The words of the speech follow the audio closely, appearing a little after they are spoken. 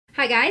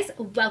Hi guys,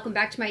 welcome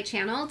back to my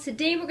channel.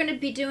 Today we're going to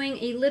be doing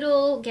a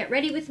little get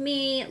ready with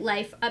me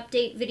life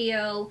update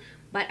video,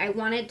 but I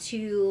wanted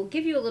to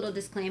give you a little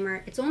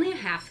disclaimer. It's only a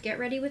half get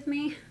ready with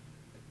me.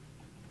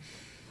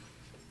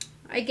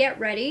 I get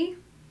ready.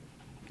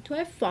 Do I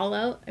have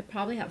fallout? I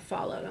probably have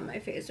fallout on my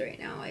face right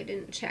now. I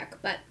didn't check,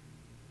 but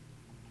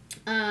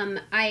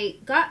I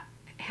got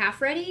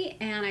half ready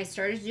and I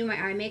started to do my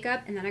eye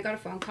makeup, and then I got a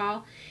phone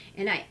call,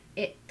 and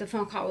the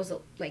phone call was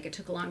like, it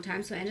took a long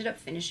time, so I ended up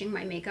finishing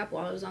my makeup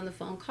while I was on the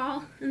phone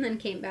call, and then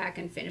came back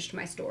and finished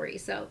my story.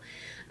 So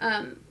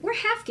we're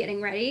half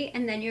getting ready,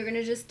 and then you're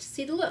gonna just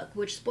see the look,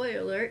 which, spoiler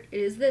alert, it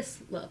is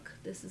this look.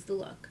 This is the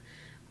look.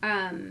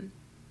 And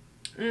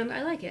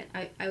I like it.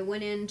 I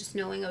went in just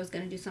knowing I was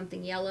gonna do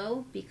something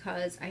yellow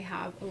because I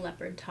have a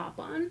leopard top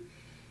on.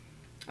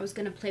 I was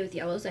gonna play with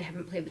yellows. I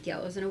haven't played with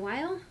yellows in a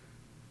while,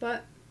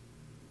 but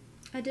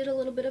I did a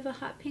little bit of a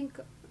hot pink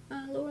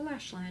lower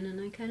lash line, and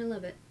I kind of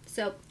love it.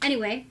 So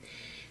anyway,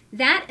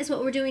 that is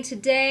what we're doing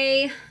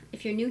today.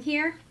 If you're new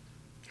here,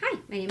 hi,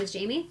 my name is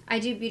Jamie. I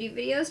do beauty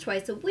videos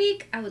twice a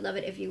week. I would love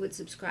it if you would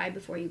subscribe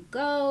before you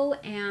go,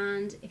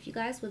 and if you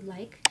guys would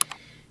like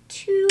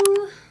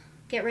to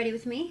get ready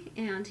with me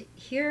and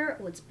hear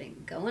what's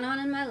been going on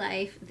in my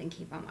life, then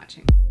keep on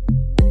watching.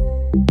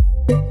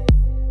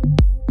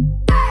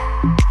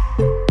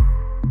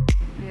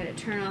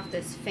 Turn off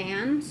this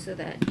fan so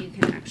that you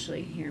can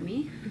actually hear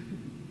me.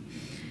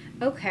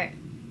 Okay,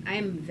 I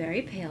am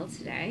very pale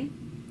today,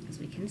 as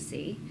we can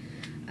see,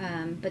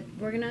 but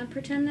we're gonna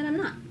pretend that I'm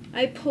not.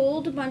 I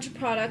pulled a bunch of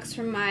products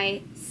from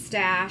my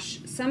stash.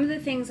 Some of the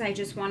things I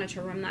just wanted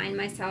to remind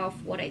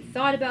myself what I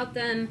thought about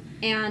them,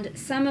 and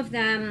some of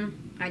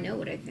them I know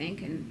what I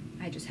think, and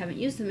I just haven't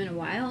used them in a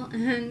while,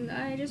 and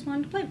I just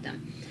wanted to play with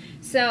them.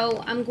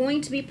 So I'm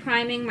going to be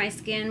priming my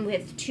skin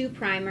with two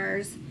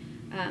primers.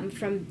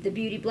 From the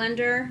Beauty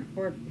Blender,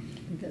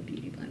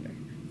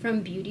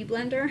 from Beauty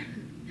Blender.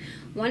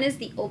 One is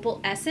the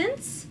Opal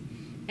Essence,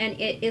 and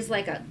it is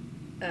like a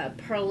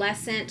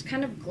pearlescent,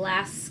 kind of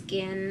glass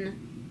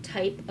skin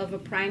type of a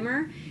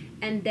primer.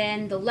 And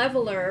then the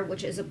Leveler,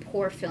 which is a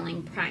pore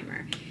filling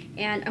primer.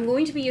 And I'm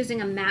going to be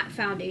using a matte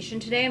foundation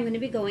today. I'm going to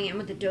be going in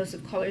with the Dose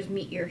of Colors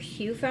Meet Your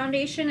Hue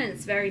foundation, and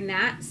it's very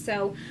matte.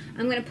 So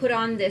I'm going to put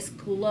on this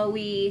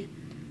glowy,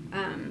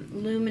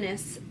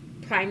 luminous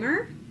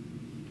primer,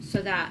 so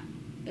that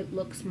it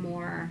looks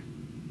more,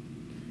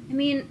 I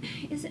mean,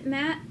 is it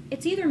matte?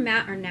 It's either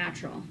matte or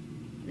natural.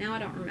 Now I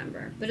don't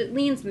remember, but it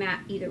leans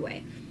matte either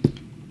way.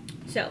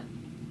 So,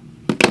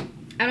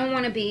 I don't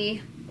want to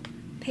be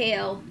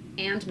pale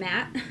and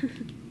matte.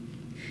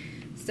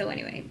 So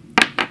anyway,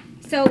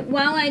 so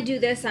while I do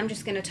this, I'm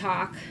just going to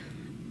talk,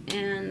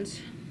 and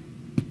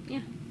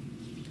yeah.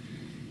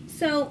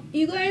 So,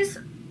 you guys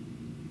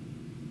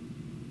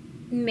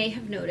may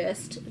have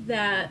noticed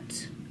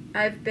that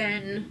I've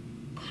been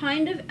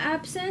kind of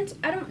absent.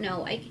 I don't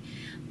know.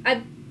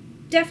 I've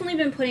definitely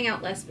been putting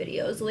out less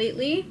videos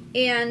lately,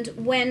 and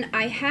when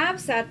I have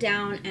sat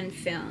down and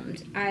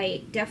filmed,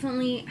 I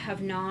definitely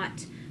have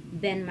not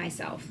been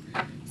myself.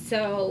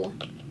 So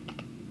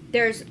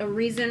there's a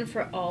reason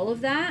for all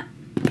of that,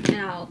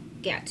 and I'll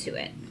get to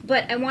it.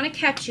 But I want to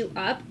catch you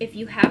up. If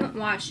you haven't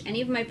watched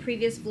any of my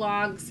previous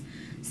vlogs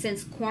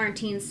since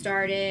quarantine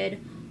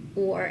started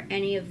or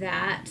any of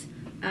that,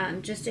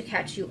 just to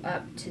catch you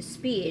up to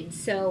speed.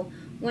 So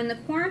when the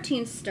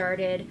quarantine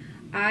started,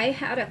 I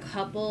had a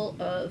couple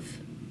of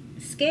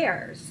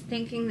scares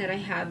thinking that I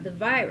had the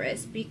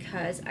virus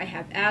because I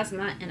have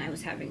asthma and I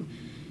was having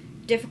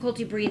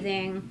difficulty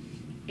breathing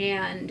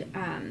and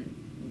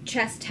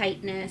chest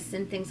tightness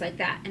and things like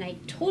that. And I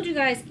told you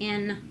guys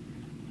in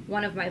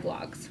one of my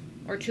vlogs,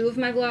 or two of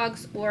my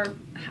vlogs, or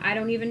I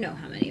don't even know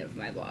how many of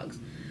my vlogs,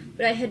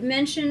 but I had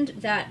mentioned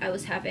that I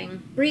was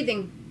having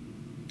breathing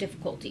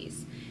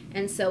difficulties.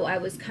 And so I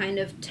was kind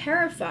of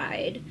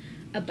terrified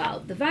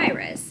about the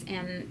virus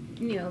and,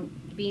 you know,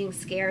 being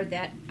scared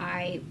that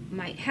I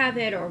might have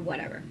it or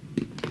whatever.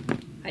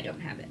 I don't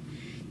have it.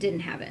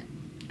 Didn't have it.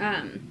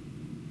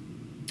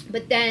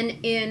 But then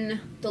in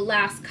the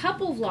last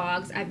couple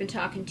vlogs, I've been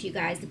talking to you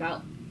guys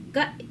about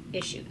gut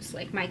issues,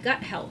 like my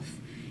gut health,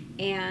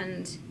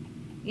 and,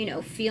 you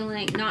know,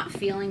 not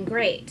feeling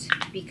great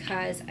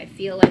because I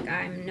feel like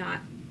I'm not,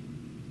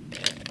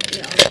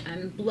 you know,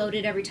 I'm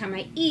bloated every time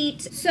I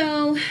eat.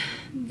 So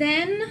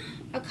then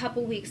a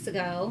couple weeks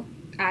ago,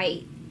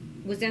 I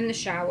was in the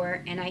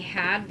shower and I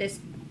had this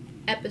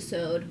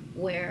episode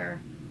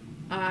where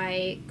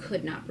I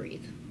could not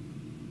breathe.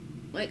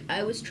 Like,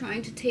 I was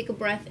trying to take a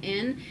breath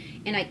in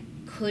and I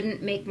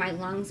couldn't make my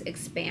lungs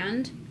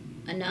expand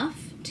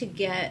enough to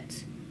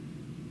get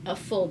a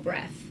full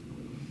breath.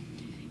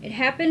 It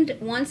happened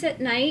once at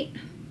night,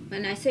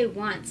 and I say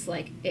once,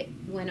 like it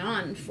went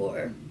on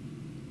for,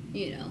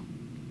 you know,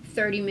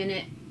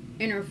 30-minute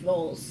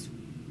intervals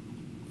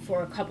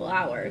for a couple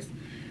hours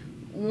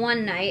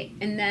one night,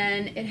 and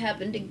then it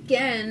happened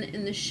again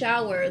in the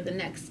shower the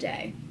next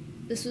day.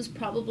 This was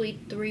probably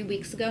 3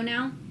 weeks ago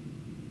now.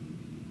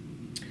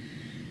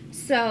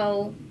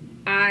 So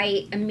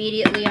I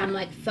immediately, I'm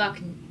like, fuck,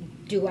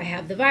 do I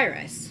have the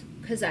virus?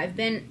 because I've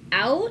been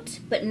out,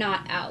 but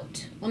not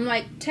out. I'm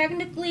like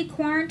technically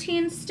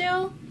quarantined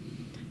still,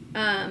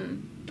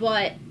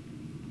 but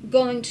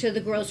going to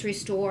the grocery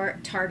store,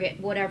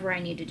 Target, whatever I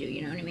need to do,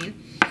 you know what I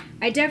mean?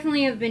 I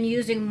definitely have been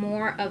using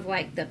more of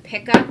like the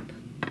pickup,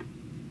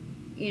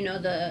 you know,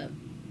 the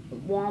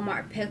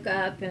Walmart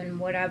pickup and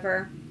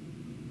whatever.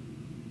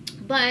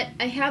 But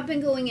I have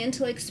been going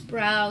into like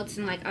Sprouts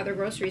and like other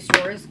grocery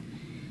stores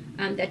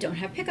that don't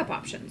have pickup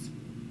options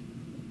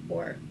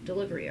or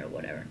delivery or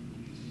whatever.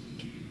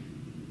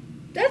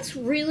 That's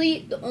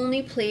really the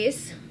only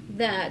place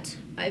that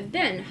I've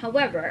been.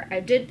 However, I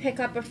did pick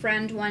up a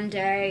friend one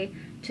day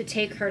to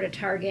take her to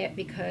Target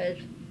because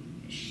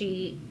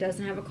she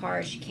doesn't have a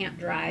car. She can't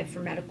drive for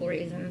medical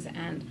reasons.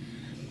 And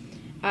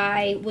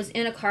I was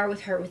in a car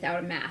with her without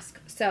a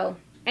mask. So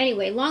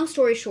anyway, long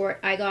story short,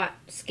 I got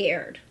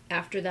scared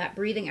after that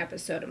breathing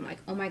episode. I'm like,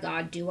 oh my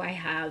God, do I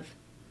have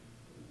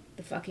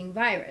the fucking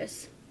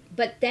virus?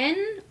 But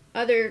then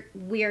other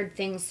weird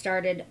things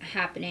started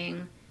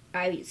happening.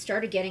 I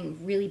started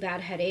getting really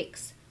bad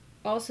headaches.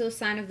 Also a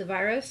sign of the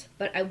virus,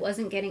 but I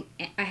wasn't getting,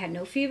 I had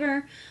no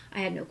fever,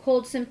 I had no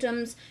cold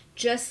symptoms,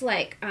 just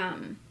like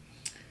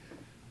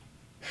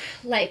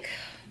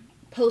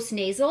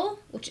post-nasal,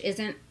 which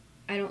isn't,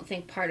 I don't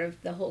think, part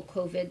of the whole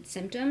COVID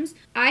symptoms.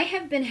 I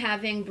have been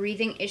having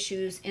breathing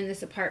issues in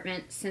this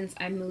apartment since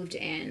I moved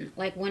in.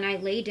 Like when I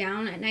lay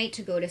down at night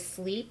to go to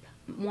sleep,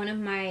 one of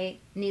my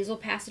nasal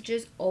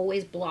passages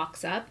always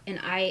blocks up, and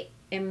I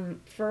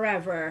am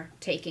forever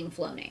taking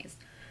Flonase.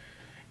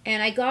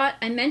 And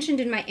I mentioned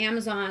in my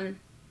Amazon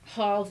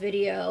haul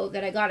video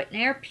that I got an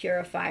air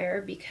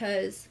purifier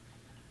because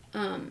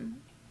I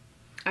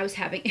was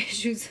having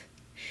issues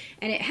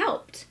and it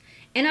helped.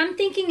 And I'm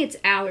thinking it's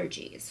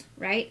allergies,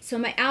 right? So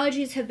my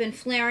allergies have been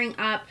flaring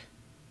up.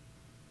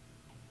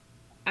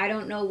 I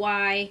don't know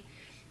why.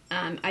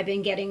 I've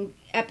been getting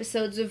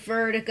episodes of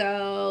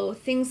vertigo,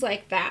 things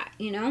like that,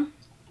 you know?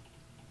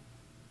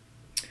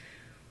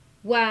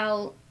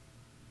 Well,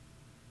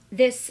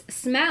 this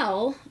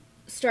smell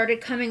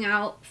started coming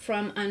out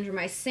from under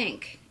my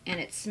sink, and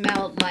it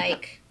smelled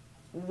like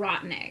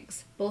rotten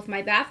eggs, both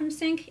my bathroom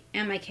sink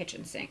and my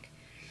kitchen sink.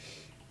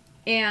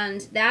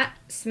 And that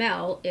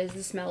smell is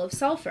the smell of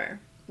sulfur,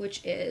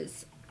 which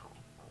is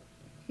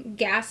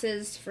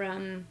gases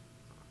from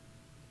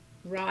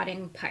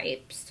rotting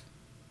pipes.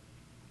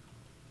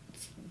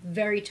 It's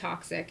very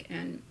toxic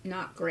and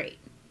not great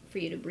for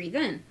you to breathe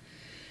in.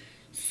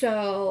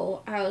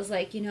 So I was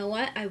like, you know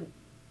what?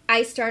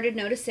 I started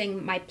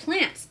noticing my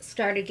plants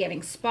started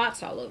getting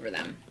spots all over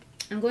them.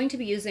 I'm going to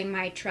be using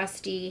my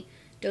trusty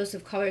Dose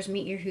of Colors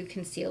Meet Your Hue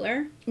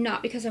concealer.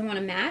 Not because I want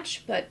to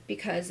match, but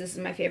because this is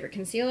my favorite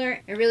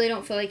concealer. I really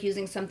don't feel like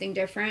using something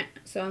different,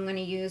 so I'm going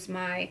to use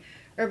my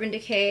Urban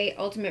Decay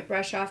Ultimate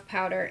Brush Off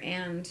Powder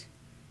and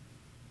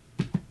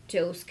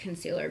Dose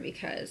Concealer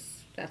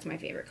because that's my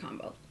favorite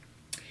combo.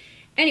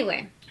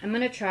 Anyway, I'm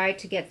going to try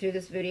to get through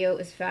this video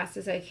as fast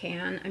as I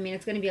can. I mean,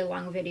 it's going to be a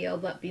long video,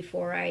 but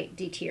before I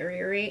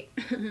deteriorate.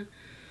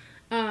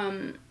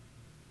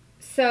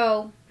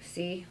 So,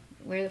 see,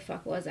 where the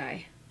fuck was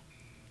I?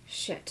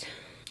 Shit.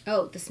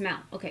 Oh, the smell.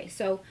 Okay,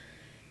 so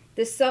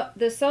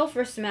the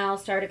sulfur smell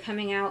started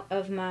coming out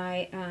of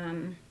my,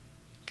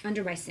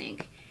 under my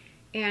sink.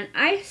 And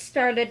I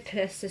started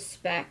to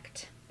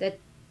suspect that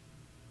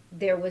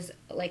there was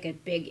like a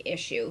big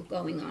issue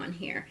going on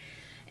here.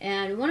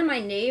 And one of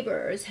my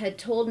neighbors had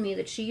told me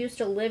that she used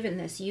to live in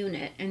this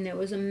unit and there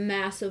was a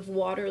massive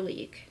water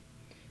leak.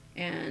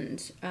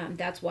 And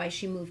that's why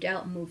she moved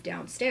out and moved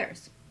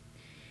downstairs.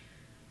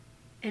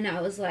 And I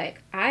was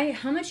like,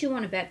 how much you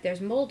want to bet there's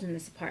mold in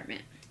this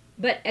apartment?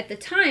 But at the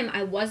time,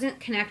 I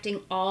wasn't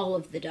connecting all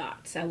of the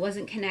dots. I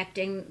wasn't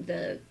connecting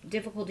the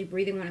difficulty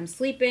breathing when I'm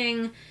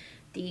sleeping,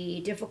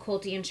 the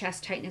difficulty in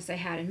chest tightness I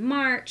had in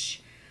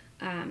March.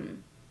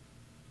 And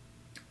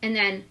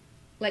then,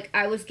 like,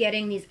 I was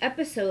getting these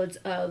episodes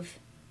of,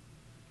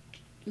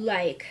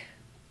 like,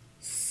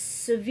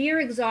 severe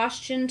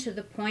exhaustion to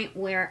the point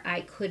where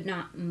I could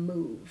not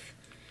move.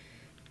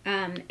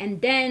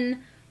 And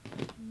then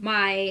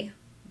my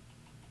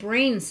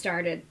brain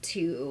started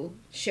to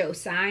show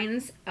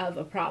signs of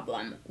a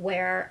problem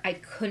where I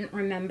couldn't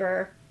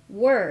remember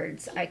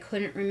words. I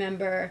couldn't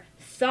remember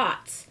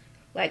thoughts.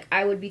 Like,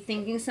 I would be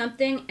thinking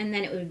something and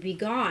then it would be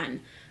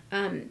gone.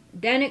 Then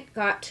it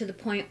got to the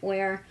point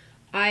where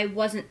I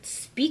wasn't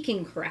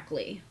speaking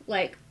correctly.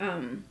 Like,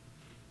 and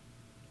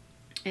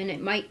it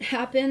might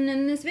happen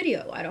in this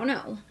video. I don't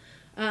know.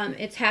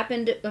 It's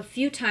happened a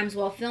few times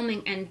while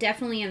filming, and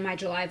definitely in my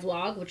July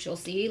vlog, which you'll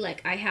see.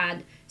 Like, I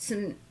had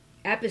some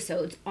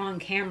episodes on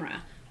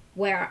camera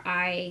where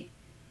I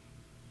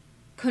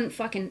couldn't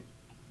fucking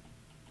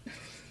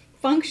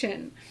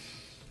function.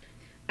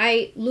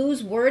 I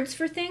lose words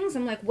for things.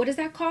 I'm like, what is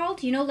that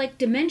called? You know, like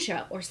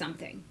dementia or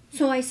something.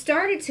 So I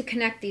started to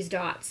connect these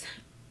dots,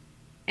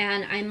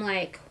 and I'm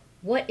like,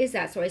 what is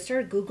that? So I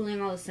started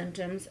Googling all the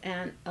symptoms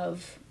and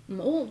of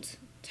mold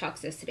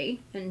toxicity.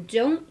 And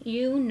don't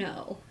you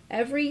know,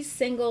 every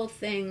single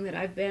thing that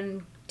I've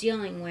been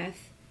dealing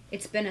with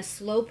It's been a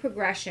slow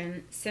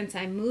progression since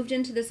I moved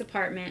into this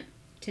apartment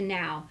to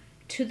now,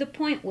 to the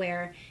point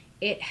where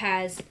it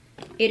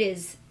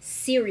is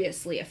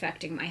seriously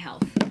affecting my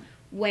health,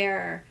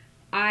 where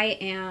I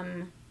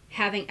am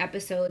having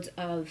episodes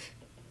of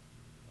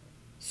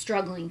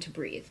struggling to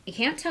breathe. I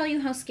can't tell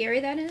you how scary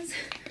that is.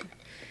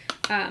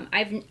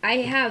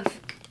 I have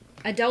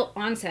adult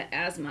onset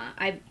asthma.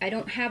 I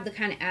don't have the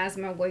kind of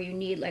asthma where you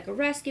need like a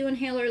rescue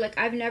inhaler. Like,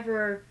 I've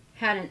never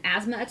had an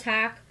asthma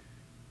attack.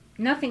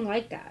 Nothing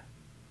like that.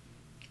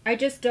 I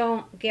just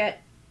don't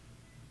get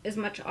as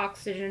much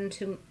oxygen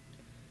to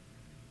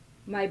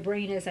my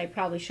brain as I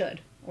probably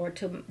should, or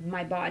to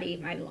my body,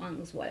 my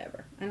lungs,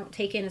 whatever. I don't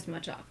take in as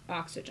much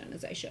oxygen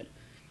as I should.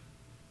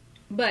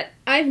 But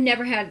I've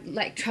never had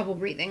like trouble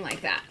breathing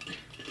like that.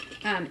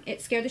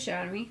 It scared the shit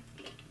out of me.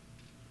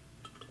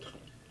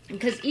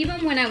 Because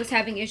even when I was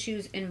having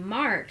issues in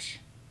March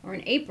or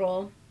in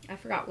April, I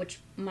forgot which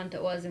month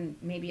it was, and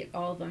maybe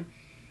all of them,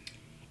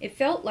 it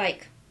felt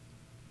like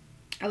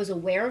I was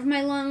aware of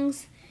my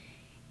lungs,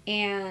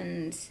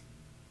 and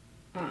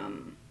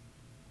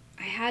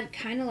I had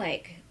kind of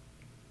like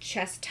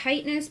chest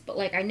tightness, but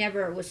like I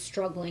never was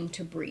struggling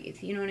to breathe.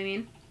 You know what I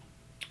mean?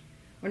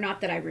 Or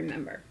not that I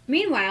remember.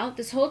 Meanwhile,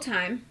 this whole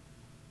time,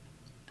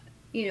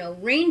 you know,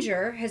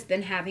 Ranger has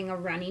been having a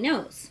runny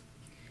nose.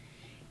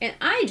 And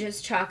I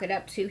just chalk it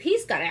up to,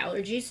 he's got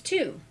allergies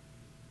too.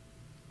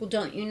 Well,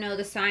 don't you know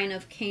the sign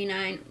of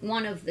canine,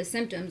 one of the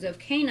symptoms of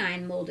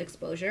canine mold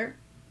exposure?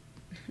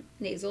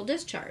 Nasal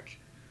discharge.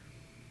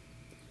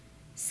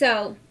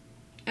 So,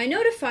 I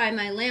notify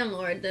my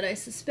landlord that I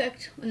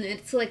suspect, and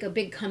it's like a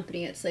big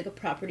company, it's like a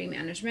property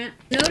management,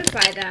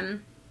 notify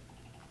them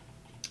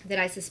that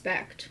I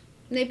suspect.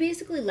 And they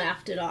basically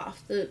laughed it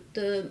off.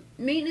 The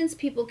maintenance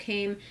people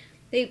came,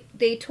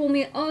 they told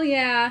me, oh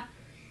yeah,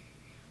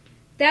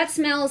 that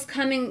smell is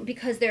coming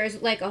because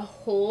there's like a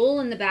hole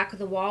in the back of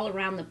the wall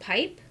around the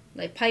pipe.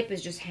 Like, pipe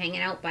is just hanging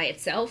out by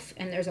itself,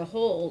 and there's a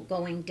hole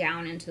going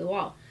down into the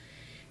wall,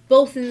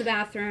 both in the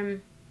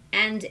bathroom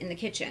and in the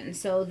kitchen.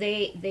 So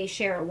they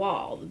share a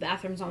wall. The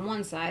bathroom's on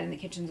one side and the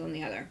kitchen's on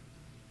the other.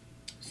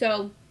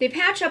 So they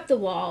patch up the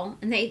wall,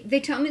 and they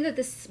tell me that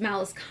the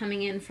smell is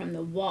coming in from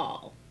the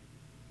wall.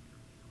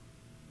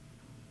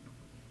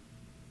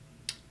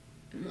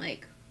 I'm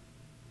like,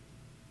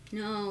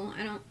 no,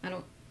 I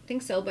don't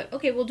think so, but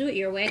okay, we'll do it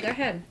your way. Go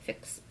ahead,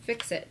 fix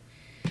it.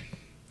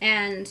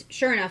 And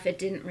sure enough, it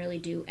didn't really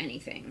do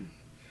anything.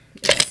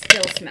 It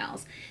still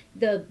smells.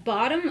 The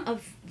bottom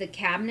of the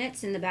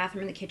cabinets in the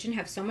bathroom and the kitchen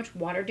have so much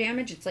water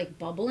damage, it's like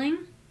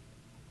bubbling.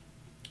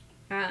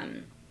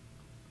 And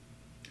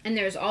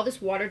there's all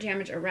this water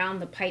damage around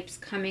the pipes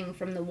coming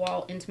from the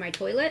wall into my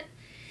toilet.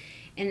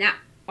 And that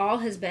all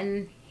has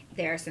been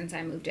there since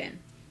I moved in.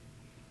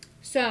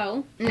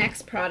 So,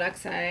 next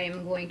products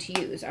I'm going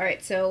to use.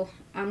 Alright, so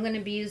I'm going to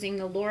be using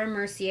the Laura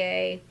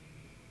Mercier.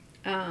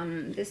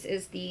 This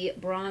is the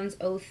Bronze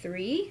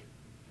 03.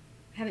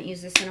 I haven't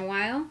used this in a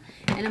while.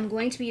 And I'm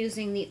going to be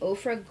using the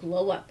Ofra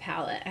Glow Up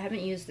palette. I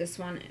haven't used this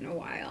one in a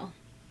while.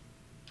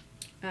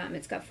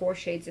 It's got 4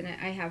 shades in it.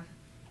 I have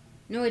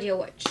no idea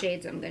what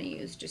shades I'm going to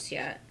use just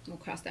yet. We'll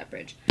cross that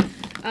bridge.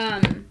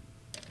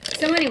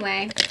 So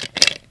anyway,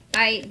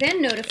 I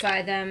then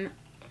notify them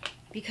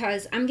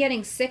because I'm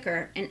getting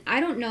sicker, and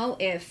I don't know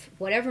if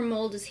whatever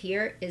mold is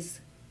here is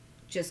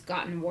just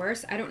gotten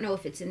worse. I don't know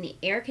if it's in the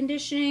air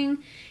conditioning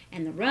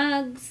and the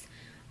rugs.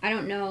 I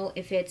don't know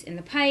if it's in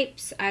the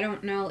pipes. I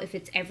don't know if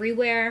it's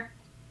everywhere.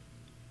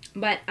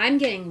 But I'm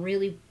getting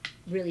really,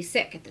 really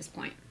sick at this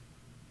point,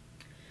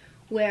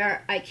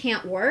 where I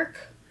can't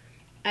work,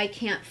 I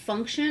can't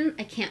function,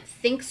 I can't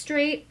think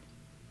straight.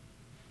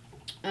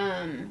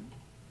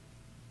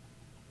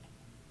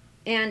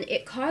 And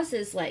it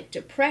causes like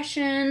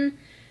depression,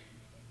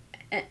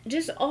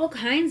 just all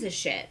kinds of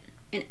shit.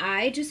 And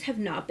I just have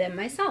not been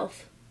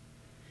myself.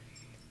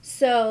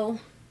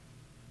 So,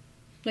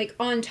 like,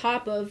 on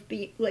top of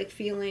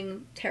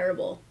feeling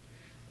terrible.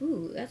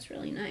 Ooh, that's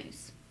really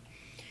nice.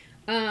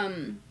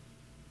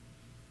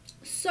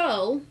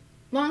 So,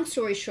 long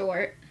story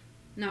short,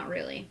 not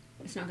really.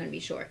 It's not going to be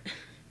short.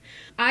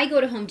 I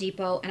go to Home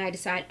Depot and I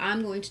decide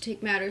I'm going to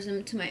take matters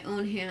into my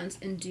own hands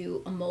and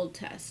do a mold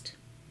test.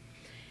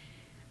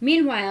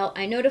 Meanwhile,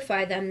 I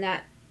notify them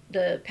that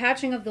the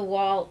patching of the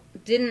wall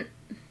didn't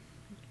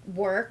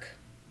work.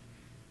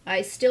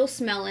 I still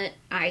smell it.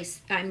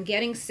 I'm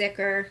getting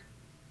sicker.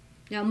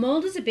 Now,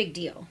 mold is a big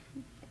deal.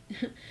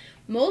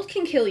 Mold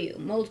can kill you.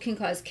 Mold can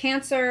cause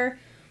cancer.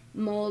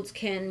 Mold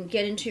can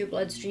get into your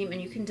bloodstream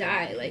and you can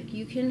die. Like,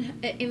 you can,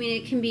 I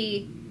mean, it can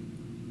be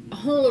a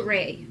whole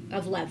array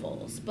of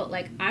levels. But,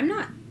 like, I'm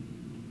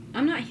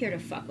not here to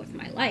fuck with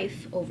my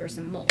life over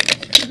some mold.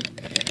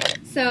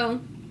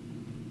 So,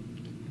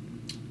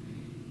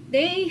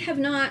 they have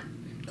not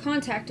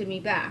contacted me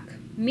back.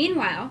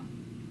 Meanwhile,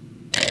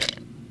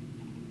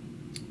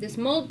 this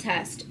mold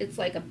test, it's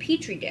like a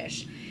petri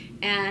dish,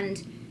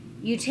 and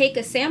you take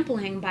a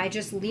sampling by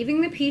just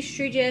leaving the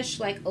Petri dish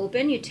like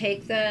open. You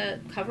take the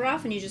cover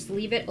off and you just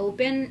leave it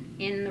open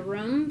in the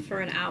room for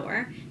an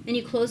hour. Then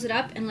you close it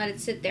up and let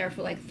it sit there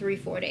for like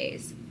 3-4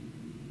 days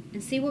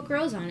and see what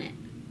grows on it.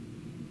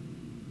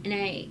 And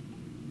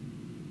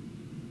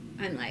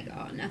I'm like,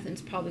 oh,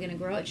 nothing's probably going to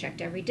grow. I checked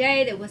every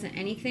day. There wasn't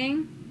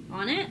anything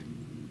on it.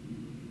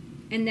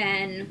 And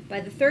then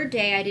by the 3rd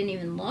day, I didn't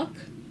even look.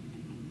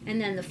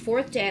 And then the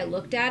 4th day, I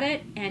looked at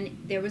it,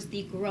 and there was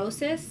the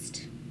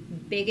grossest,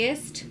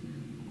 biggest,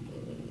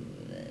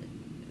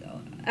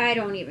 I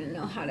don't even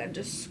know how to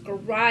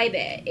describe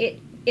it.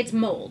 It's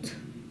mold,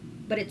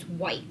 but it's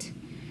white.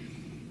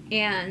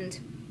 And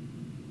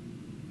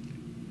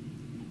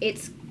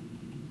it's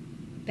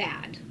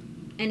bad.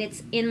 And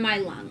it's in my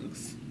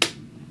lungs.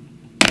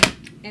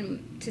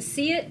 And to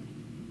see it,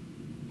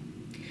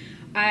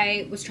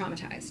 I was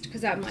traumatized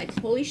because I'm like,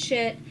 holy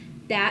shit,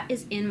 that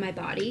is in my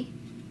body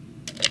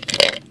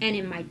and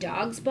in my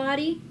dog's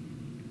body.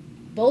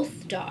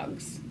 Both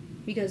dogs,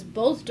 because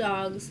both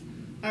dogs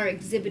are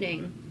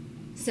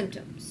exhibiting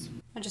symptoms.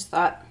 I just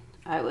thought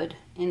I would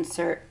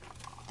insert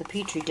the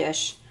Petri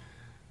dish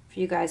for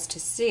you guys to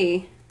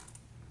see.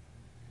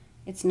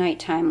 It's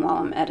nighttime while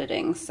I'm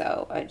editing,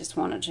 so I just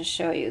wanted to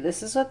show you.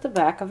 This is what the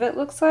back of it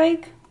looks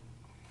like.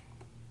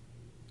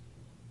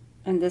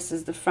 And this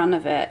is the front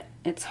of it.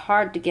 It's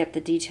hard to get the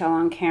detail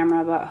on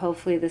camera, but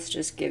hopefully this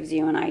just gives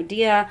you an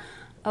idea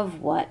of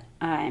what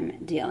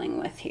I'm dealing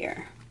with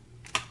here.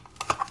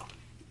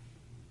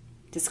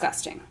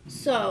 Disgusting.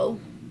 So,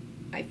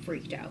 I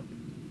freaked out.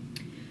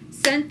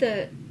 Sent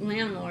the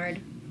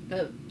landlord,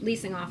 the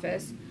leasing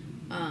office,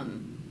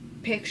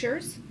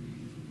 pictures,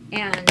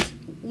 and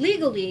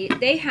legally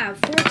they have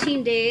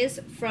 14 days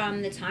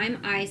from the time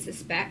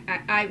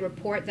I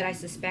report that I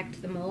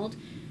suspect the mold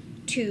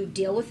to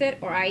deal with it,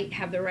 or I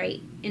have the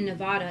right in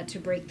Nevada to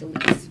break the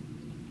lease.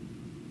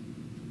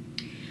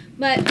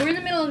 But we're in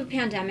the middle of a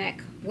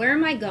pandemic. Where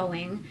am I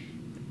going?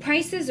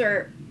 Prices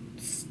are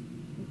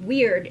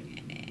weird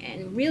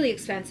and really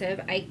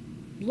expensive. I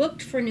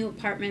looked for new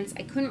apartments.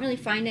 I couldn't really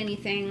find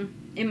anything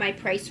in my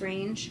price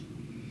range.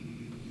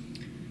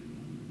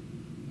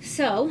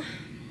 So,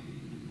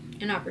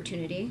 an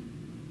opportunity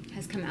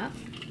has come up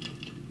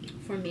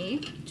for me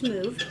to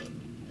move.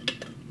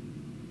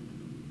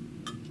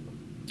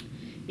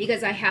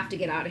 Because I have to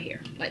get out of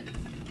here, like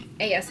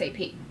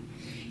ASAP.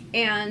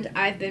 And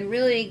I've been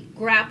really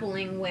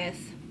grappling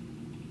with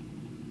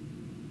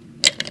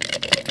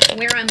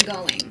where I'm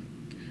going.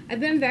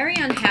 I've been very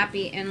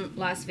unhappy in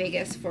Las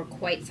Vegas for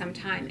quite some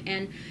time.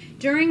 And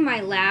during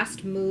my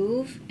last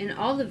move, and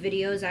all the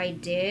videos I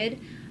did,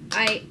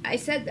 I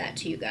said that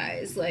to you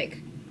guys. Like,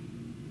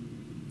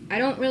 I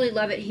don't really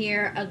love it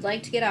here. I'd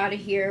like to get out of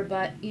here,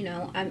 but, you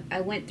know, I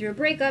went through a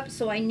breakup,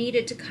 so I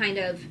needed to kind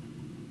of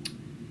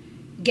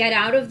get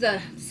out of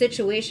the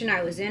situation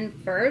I was in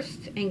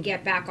first and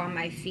get back on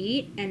my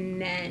feet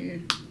and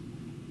then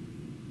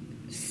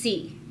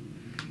see.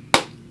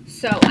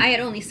 So I had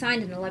only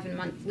signed an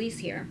 11-month lease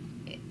here,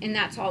 and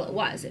that's all it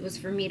was. It was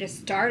for me to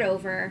start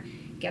over,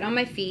 get on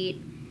my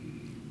feet,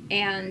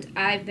 and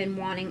I've been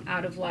wanting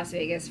out of Las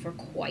Vegas for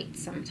quite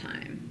some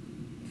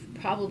time.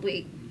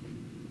 Probably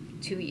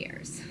 2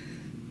 years.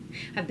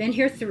 I've been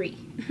here 3.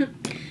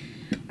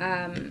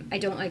 I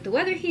don't like the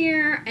weather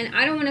here, and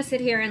I don't want to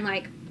sit here and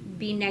like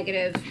be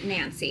negative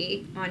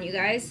Nancy on you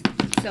guys,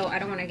 so I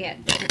don't want to get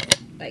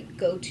like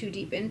go too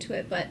deep into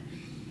it, but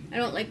I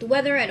don't like the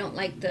weather, I don't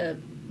like the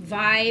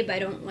vibe, I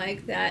don't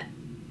like that,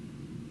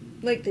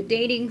 like the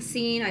dating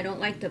scene, I don't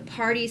like the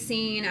party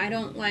scene, I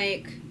don't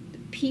like the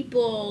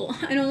people,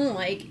 I don't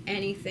like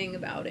anything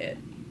about it,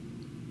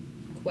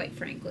 quite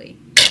frankly.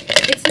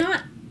 It's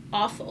not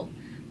awful,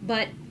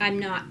 but I'm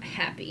not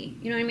happy,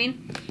 you know what I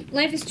mean?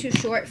 Life is too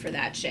short for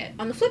that shit.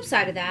 On the flip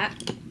side of that,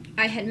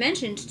 I had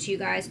mentioned to you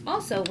guys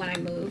also when I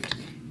moved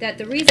that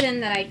the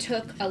reason that I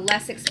took a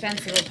less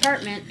expensive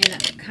apartment in a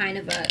kind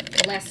of a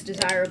less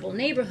desirable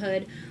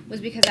neighborhood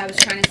was because I was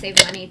trying to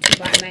save money to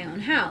buy my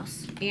own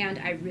house, and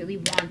I really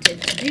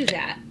wanted to do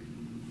that.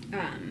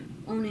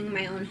 Owning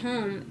my own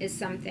home is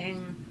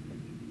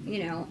something,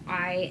 you know,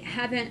 I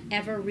haven't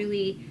ever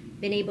really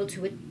been able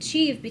to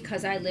achieve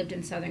because I lived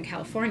in Southern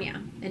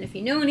California. And if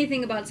you know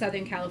anything about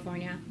Southern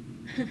California,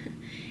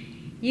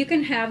 you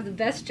can have the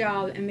best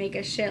job and make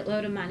a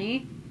shitload of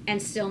money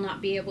and still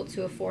not be able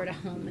to afford a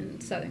home in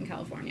Southern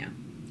California,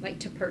 like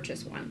to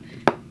purchase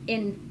one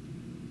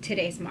in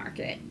today's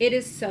market. It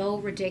is so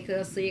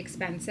ridiculously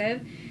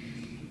expensive.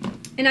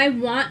 And I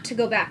want to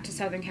go back to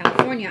Southern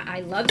California.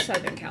 I love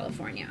Southern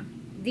California.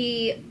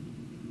 The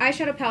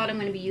eyeshadow palette I'm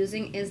going to be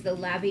using is the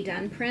La Vie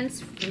Done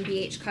Prints from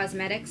BH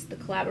Cosmetics, the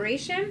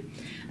collaboration.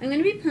 I'm going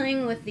to be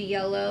playing with the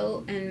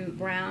yellow and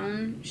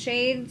brown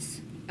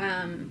shades.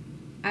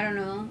 I don't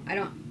know.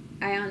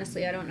 I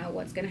honestly don't know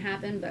what's going to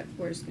happen, but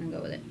we're just going to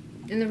go with it.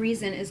 And the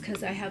reason is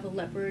because I have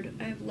leopard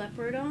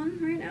on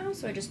right now,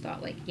 so I just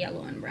thought like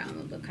yellow and brown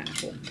would look kind of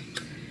cool.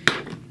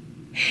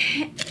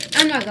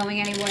 I'm not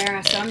going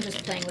anywhere, so I'm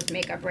just playing with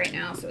makeup right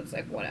now, so it's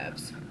like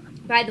whatevs.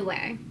 By the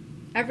way,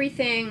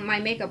 everything, my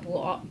makeup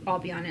will all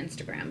be on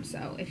Instagram.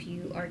 So if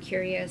you are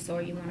curious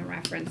or you want to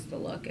reference the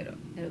look,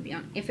 it'll be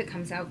on, if it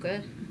comes out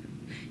good,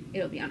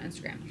 it'll be on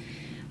Instagram.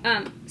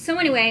 So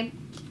anyway,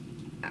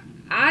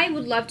 I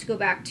would love to go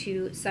back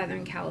to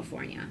Southern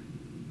California.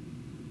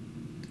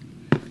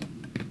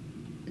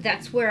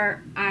 That's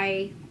where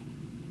I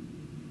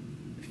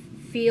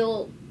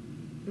feel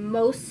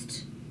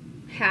most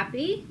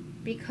happy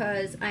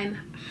because I'm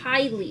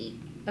highly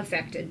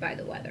affected by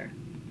the weather.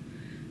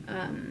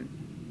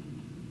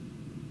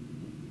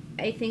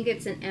 I think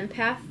it's an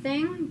empath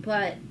thing,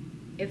 but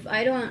if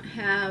I don't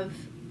have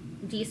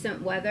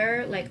decent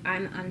weather, like,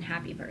 I'm an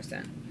unhappy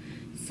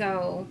person.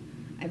 So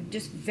I'm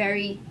just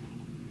very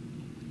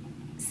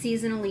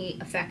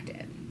seasonally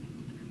affected,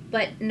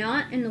 but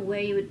not in the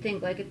way you would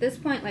think. Like, at this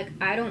point, like,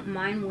 I don't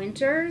mind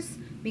winters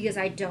because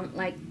I don't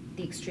like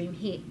the extreme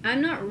heat.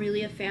 I'm not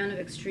really a fan of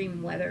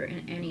extreme weather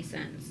in any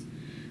sense.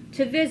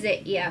 To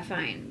visit, yeah,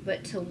 fine,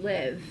 but to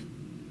live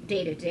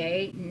day to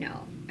day,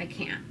 no, I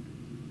can't.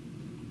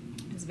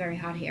 It's very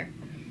hot here.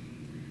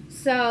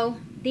 So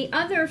the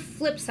other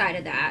flip side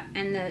of that,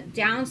 and the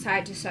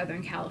downside to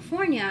Southern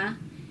California,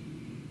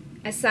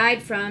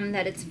 aside from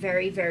that it's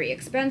very, very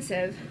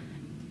expensive,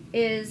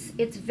 is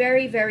it's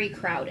very, very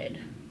crowded.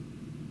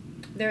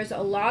 There's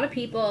a lot of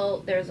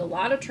people, there's a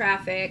lot of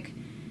traffic,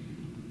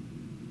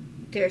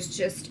 there's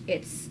just,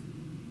 it's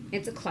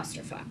a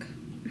clusterfuck,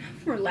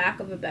 for lack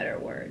of a better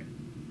word.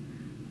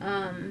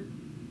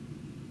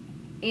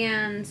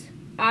 And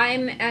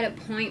I'm at a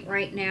point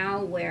right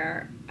now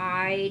where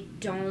I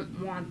don't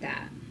want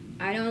that.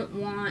 I don't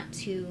want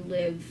to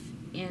live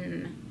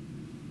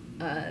in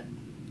a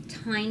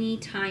tiny,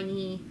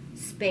 tiny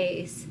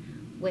space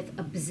with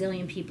a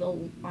bazillion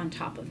people on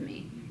top of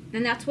me.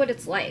 And that's what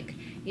it's like.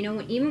 You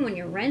know, even when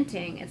you're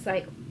renting, it's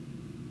like,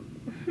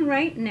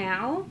 right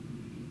now,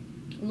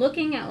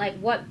 looking at like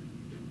what,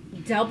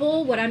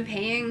 double what I'm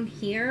paying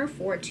here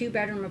for a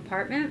 2-bedroom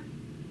apartment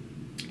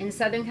in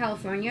Southern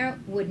California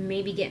would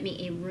maybe get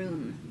me a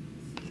room.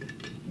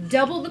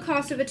 Double the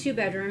cost of a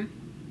 2-bedroom,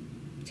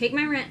 take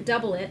my rent,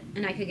 double it,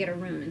 and I could get a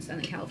room in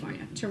Southern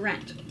California to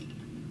rent.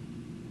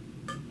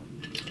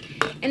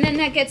 And then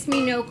that gets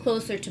me no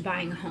closer to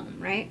buying a home,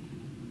 right?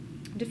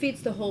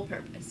 Defeats the whole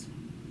purpose.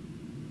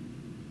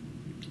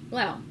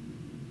 Well,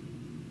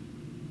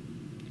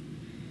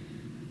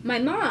 my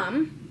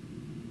mom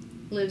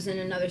lives in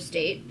another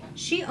state.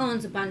 She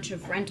owns a bunch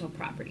of rental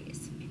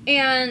properties.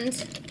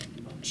 And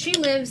she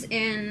lives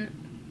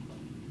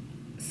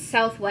in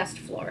Southwest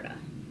Florida.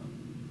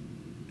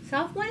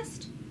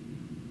 Southwest?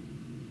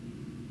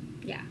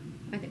 Yeah,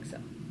 I think so.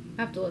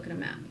 I have to look at a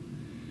map.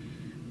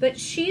 But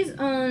she's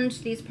owned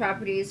these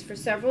properties for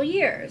several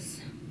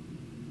years.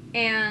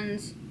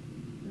 And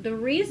the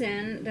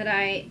reason that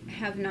I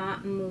have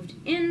not moved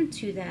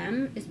into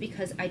them is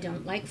because I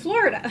don't like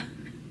Florida.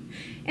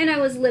 And I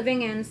was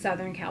living in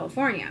Southern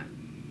California.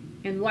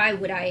 And why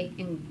would I,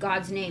 in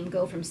God's name,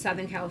 go from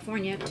Southern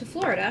California to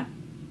Florida,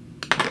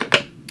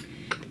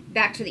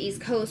 back to the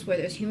East Coast where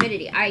there's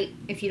humidity? I,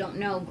 if you don't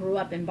know, grew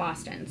up in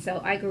Boston.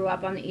 So I grew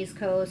up on the East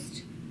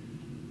Coast,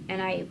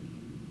 and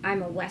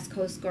I'm a West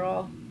Coast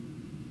girl.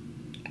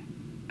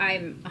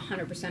 I'm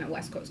 100% a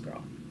West Coast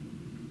girl.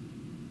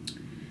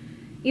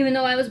 Even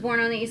though I was born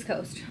on the East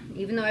Coast,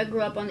 even though I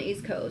grew up on the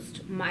East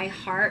Coast, my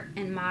heart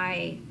and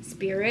my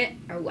spirit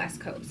are West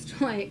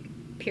Coast, like,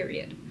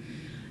 period.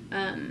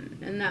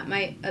 And that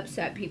might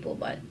upset people,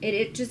 but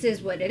it just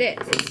is what it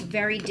is. It's a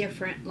very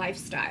different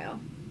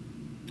lifestyle.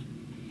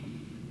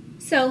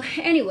 So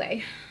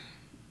anyway,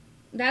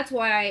 that's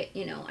why,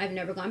 you know, I've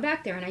never gone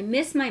back there. And I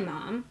miss my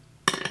mom.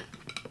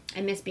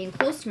 I miss being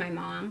close to my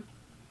mom.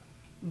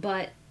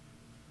 But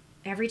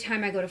every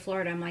time I go to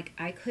Florida, I'm like,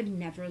 I could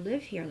never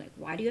live here. Like,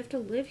 why do you have to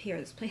live here?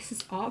 This place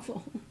is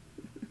awful.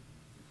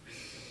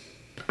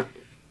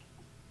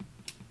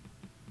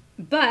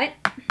 But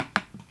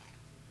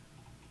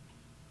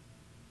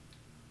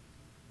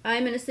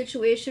I'm in a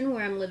situation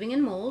where I'm living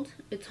in mold.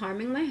 It's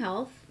harming my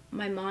health.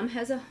 My mom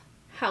has a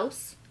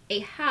house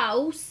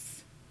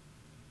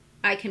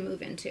I can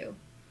move into.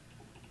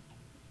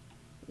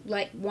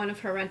 Like, one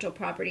of her rental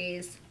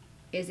properties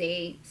is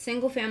a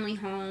single family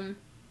home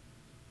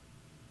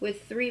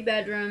with 3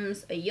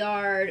 bedrooms, a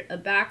yard, a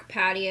back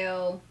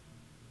patio.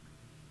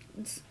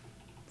 It's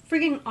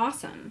freaking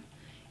awesome.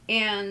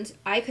 And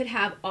I could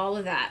have all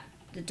of that.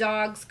 The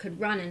dogs could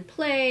run and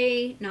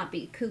play, not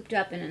be cooped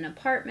up in an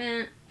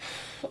apartment.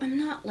 I'm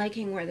not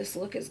liking where this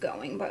look is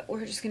going, but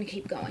we're just gonna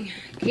keep going.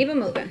 Keep it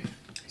moving.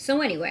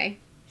 So anyway,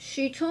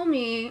 she told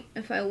me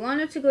if I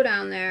wanted to go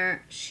down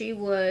there, she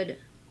would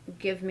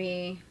give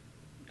me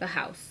the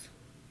house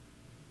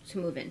to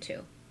move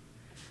into.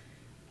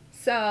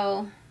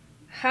 So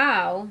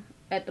how,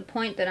 at the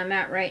point that I'm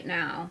at right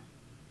now,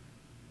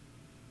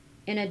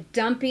 in a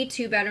dumpy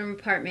 2-bedroom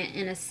apartment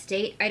in a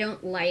state I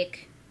don't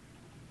like,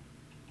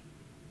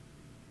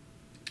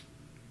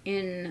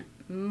 in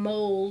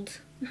mold,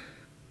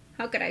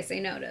 how could I say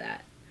no to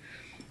that?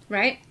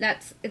 Right?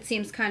 It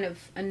seems kind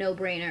of a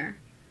no-brainer.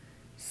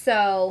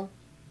 So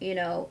you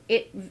know,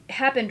 it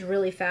happened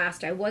really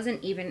fast. It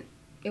wasn't even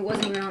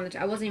on the,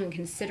 I wasn't even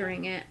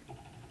considering it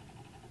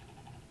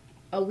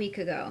a week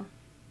ago.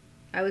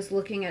 I was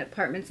looking at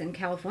apartments in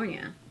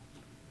California.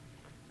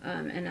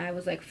 And I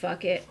was like,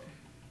 fuck it,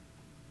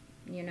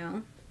 you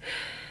know?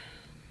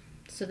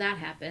 So that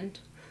happened.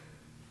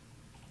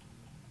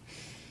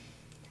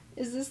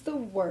 Is this the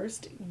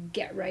worst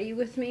get ready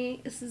with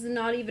me? This is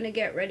not even a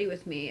get ready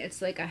with me.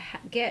 It's like a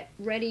get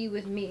ready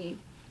with me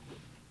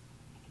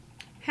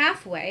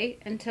halfway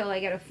until I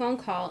get a phone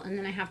call, and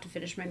then I have to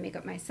finish my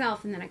makeup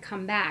myself, and then I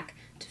come back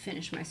to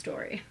finish my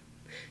story.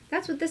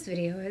 That's what this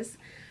video is.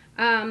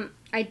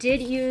 I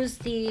did use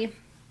the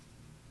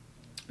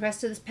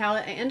rest of this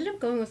palette. I ended up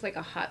going with like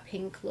a hot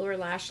pink lower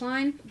lash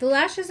line. The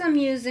lashes I'm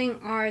using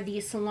are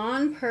the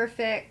Salon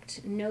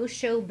Perfect No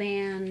Show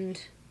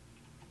Band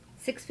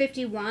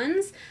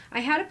 651s.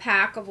 I had a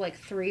pack of like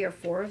 3 or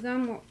 4 of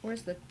them.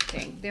 Where's the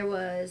thing? There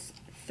was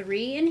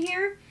 3 in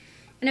here,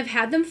 and I've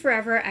had them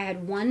forever. I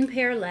had 1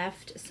 pair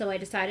left, so I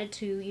decided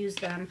to use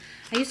them.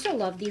 I used to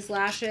love these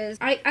lashes.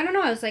 I don't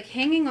know, I was like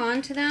hanging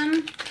on to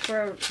them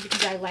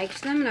because I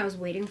liked them and I was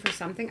waiting for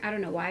something. I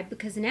don't know why,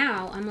 because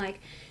now I'm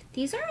like,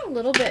 these are a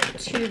little bit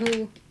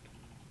too,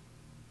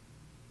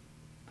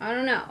 I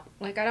don't know,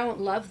 like I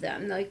don't love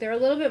them. Like they're a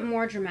little bit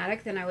more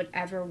dramatic than I would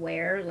ever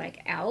wear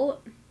like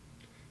out.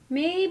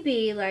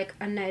 Maybe like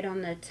a night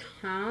on the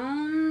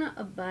town,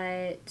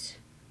 but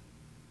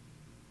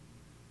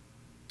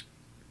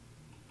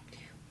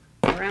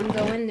where I'm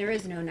going, there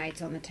is no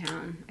nights on the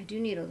town. I do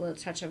need a little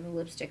touch of a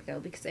lipstick though,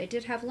 because I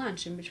did have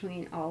lunch in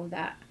between all of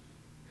that.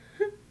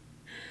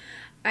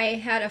 I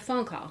had a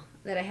phone call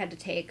that I had to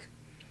take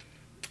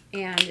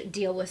and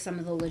deal with some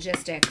of the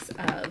logistics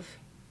of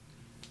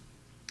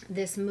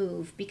this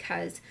move,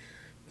 because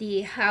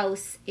the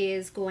house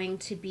is going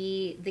to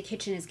be, the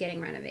kitchen is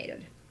getting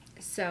renovated.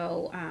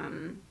 So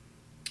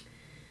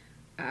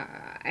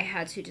I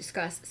had to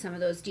discuss some of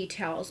those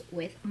details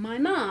with my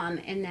mom,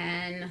 and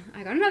then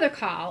I got another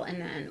call, and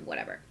then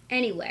whatever.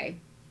 Anyway,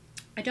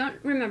 I don't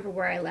remember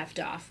where I left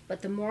off,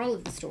 but the moral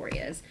of the story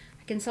is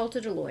I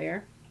consulted a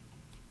lawyer.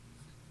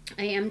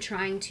 I am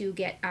trying to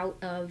get out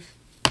of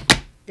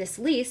this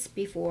lease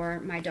before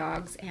my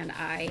dogs and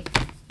I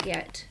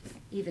get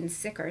even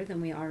sicker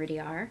than we already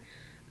are.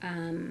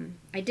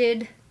 I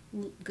did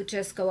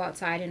just go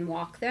outside and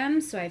walk them,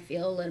 so I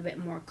feel a little bit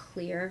more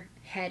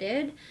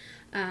clear-headed.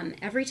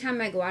 Every time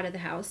I go out of the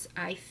house,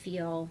 I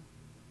feel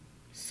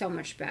so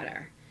much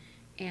better.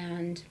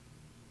 And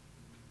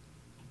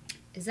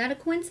is that a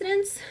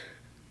coincidence?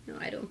 No,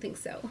 I don't think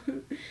so.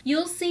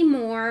 You'll see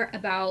more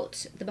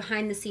about the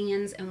behind the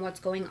scenes and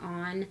what's going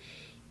on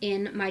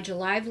in my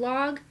July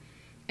vlog.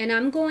 And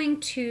I'm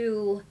going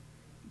to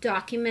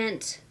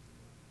document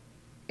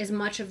as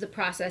much of the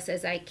process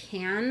as I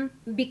can,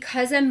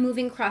 because I'm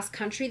moving cross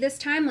country this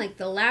time. Like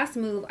the last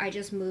move, I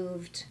just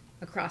moved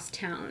across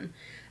town.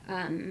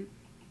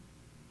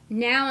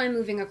 Now I'm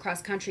moving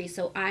across country,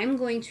 so I'm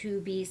going to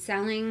be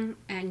selling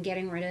and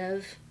getting rid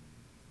of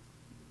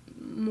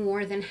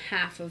more than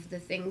half of the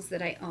things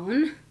that I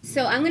own.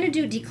 So I'm going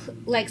to do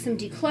like some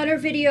declutter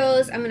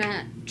videos. I'm going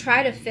to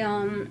try to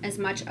film as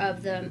much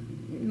of the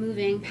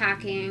moving,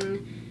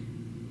 packing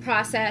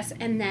process,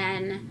 and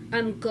then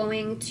I'm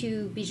going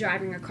to be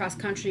driving across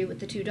country with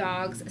the 2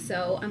 dogs,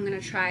 so I'm going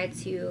to try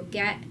to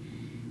get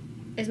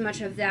as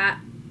much of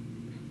that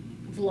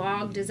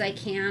vlogged as I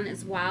can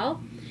as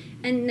well.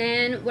 And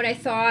then what I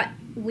thought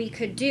we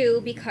could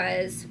do,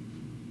 because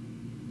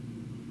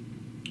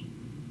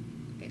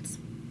it's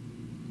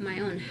my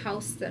own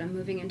house that I'm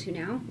moving into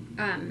now,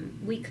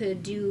 we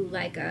could do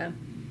like a,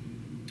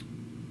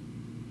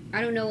 I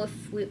don't know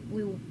if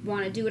we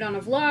want to do it on a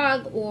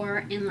vlog or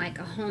in like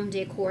a home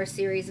decor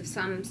series of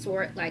some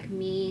sort, like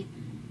me,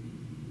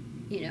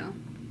 you know,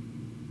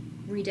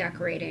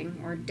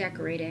 redecorating or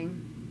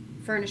decorating,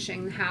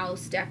 furnishing the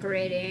house,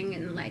 decorating,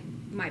 and like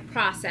my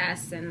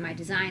process and my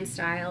design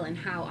style and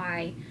how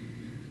I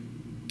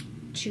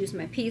choose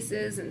my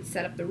pieces and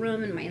set up the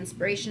room and my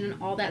inspiration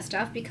and all that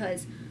stuff,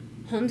 because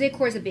home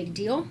decor is a big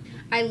deal.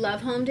 I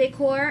love home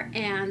decor,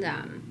 and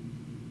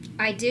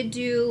I did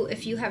do,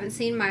 if you haven't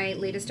seen my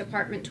latest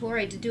apartment tour,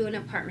 I did do an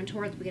apartment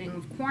tour at the beginning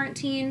of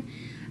quarantine.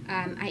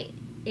 I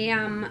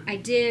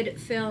did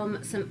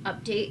film some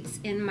updates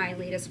in my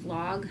latest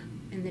vlog,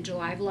 in the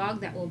July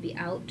vlog that will be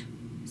out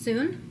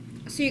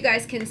soon. So you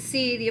guys can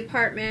see the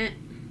apartment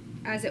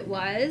as it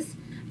was.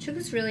 I took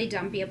this really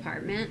dumpy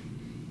apartment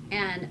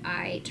and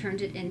I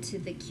turned it into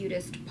the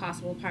cutest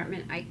possible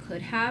apartment I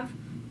could have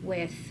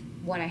with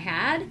what I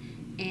had.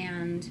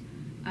 And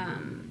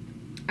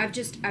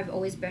I've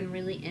always been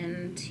really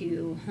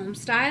into home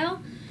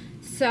style,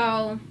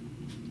 so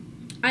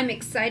I'm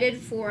excited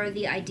for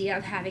the idea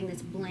of having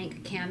this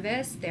blank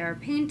canvas. They're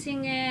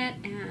painting it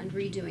and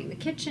redoing the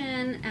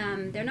kitchen.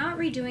 They're not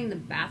redoing the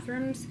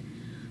bathrooms,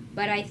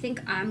 but I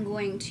think I'm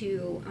going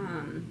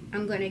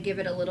to give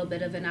it a little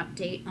bit of an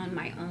update on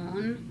my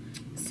own.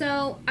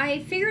 So I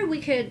figured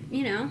we could,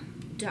 you know,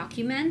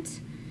 document,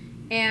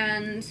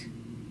 and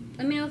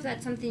let me know if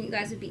that's something you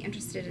guys would be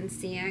interested in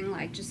seeing,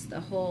 like just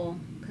the whole,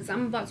 because because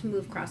I'm about to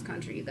move cross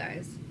country, you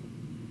guys.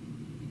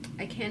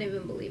 I can't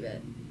even believe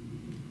it.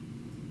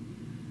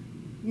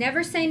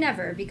 Never say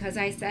never, because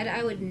I said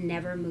I would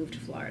never move to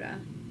Florida.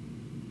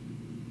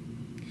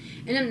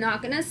 And I'm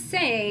not going to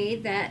say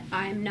that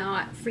I'm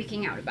not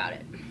freaking out about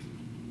it.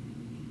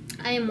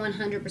 I am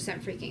 100%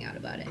 freaking out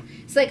about it.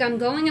 It's like I'm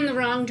going in the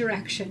wrong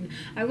direction.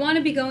 I want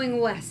to be going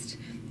west,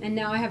 and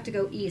now I have to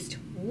go east,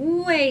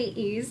 way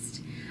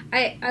east.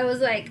 I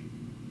was like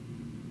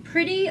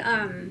pretty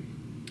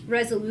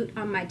resolute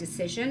on my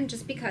decision,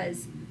 just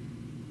because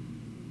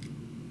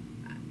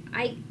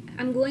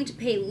I'm going to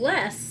pay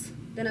less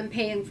than I'm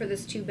paying for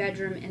this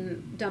 2-bedroom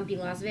in dumpy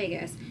Las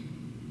Vegas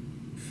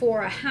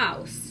for a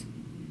house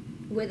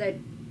with a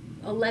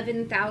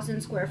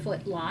 11,000 square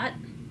foot lot.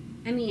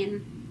 I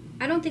mean,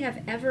 I don't think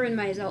I've ever in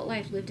my adult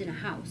life lived in a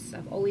house.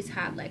 I've always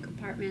had like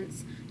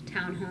apartments,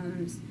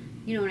 townhomes,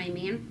 you know what I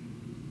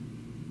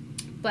mean?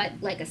 But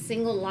like a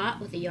single lot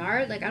with a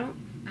yard, like I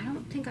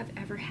don't think I've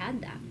ever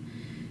had that.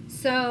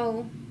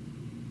 So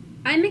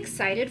I'm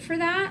excited for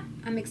that.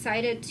 I'm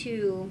excited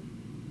to,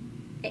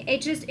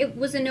 it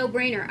was a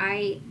no-brainer.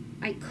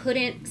 I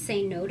couldn't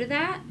say no to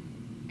that.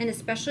 And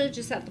especially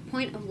just at the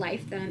point of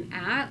life that I'm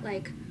at,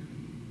 like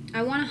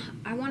I want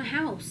a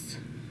house.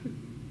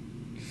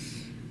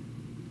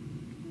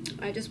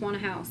 I just want a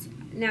house.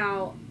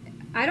 Now,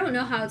 I don't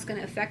know how it's going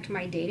to affect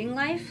my dating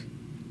life.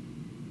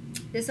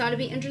 This ought to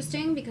be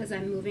interesting because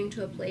I'm moving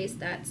to a place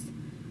that's,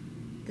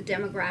 the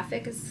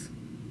demographic is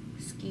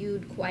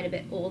skewed quite a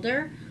bit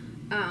older.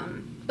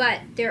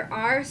 But there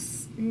are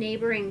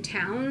neighboring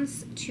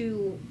towns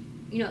to,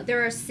 you know,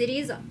 there are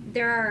cities,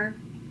 there are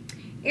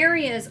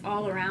areas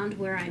all around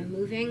where I'm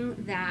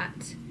moving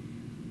that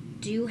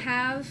do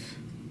have,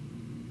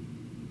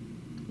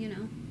 you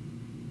know,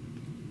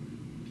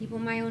 people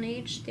my own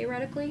age,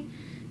 theoretically.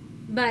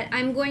 But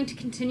I'm going to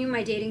continue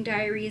my Dating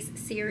Diaries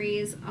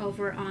series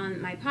over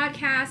on my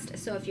podcast.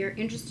 So if you're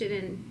interested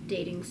in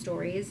dating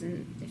stories,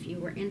 and if you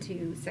were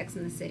into Sex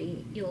and the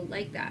City, you'll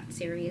like that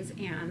series.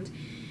 And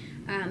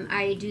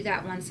I do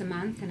that once a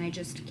month, and I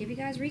just give you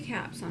guys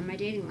recaps on my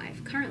dating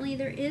life. Currently,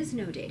 there is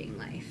no dating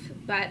life,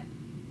 but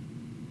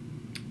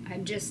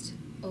I'm just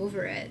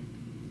over it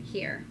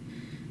here.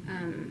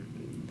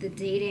 The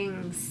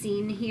dating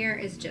scene here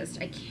is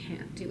just, I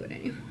can't do it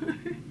anymore.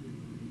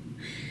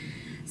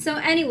 So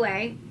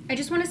anyway, I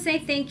just want to say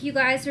thank you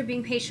guys for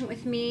being patient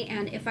with me,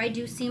 and if I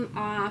do seem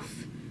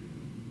off,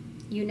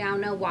 you now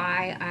know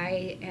why.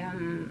 I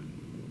am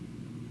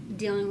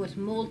dealing with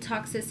mold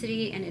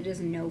toxicity, and it is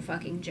no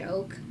fucking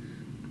joke.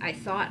 I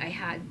thought I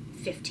had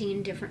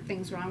 15 different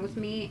things wrong with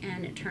me,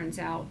 and it turns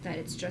out that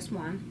it's just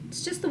one.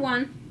 It's just the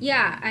one.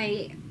 Yeah,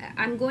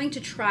 I'm going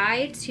to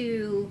try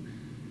to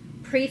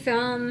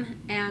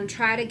pre-film and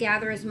try to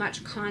gather as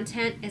much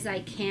content as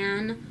I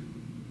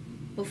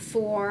can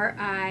before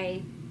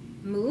I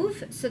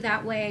move, so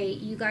that way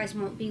you guys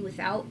won't be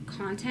without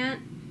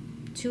content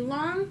too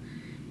long.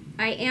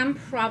 I am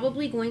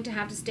probably going to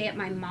have to stay at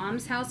my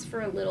mom's house for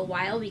a little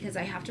while because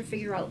I have to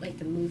figure out like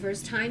the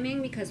mover's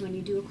timing, because when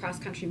you do a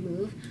cross-country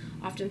move,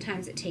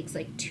 oftentimes it takes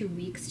like 2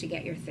 weeks to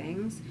get your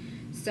things.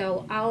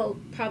 So I'll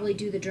probably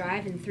do the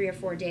drive in 3 or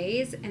 4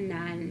 days, and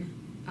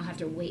then I'll have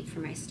to wait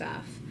for my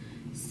stuff.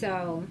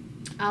 So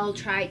I'll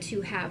try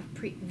to have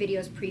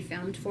videos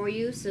pre-filmed for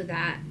you so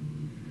that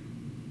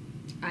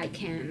I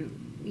can,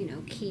 you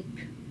know, keep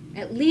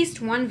at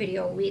least 1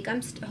 video a week.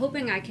 I'm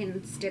hoping I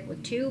can stick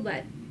with 2,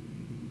 but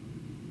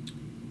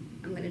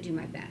I'm going to do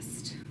my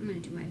best. I'm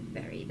going to do my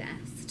very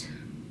best.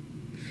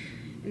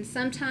 And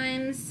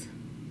sometimes,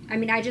 I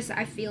mean, I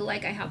feel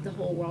like I have the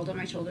whole world on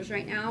my shoulders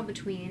right now,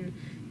 between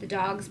the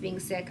dogs being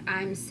sick,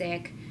 I'm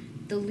sick,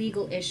 the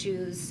legal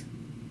issues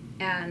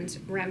and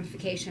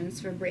ramifications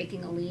for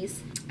breaking a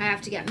lease. I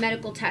have to get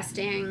medical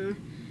testing,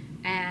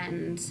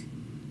 and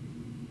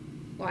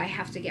well, I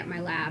have to get my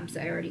labs.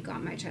 I already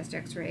got my chest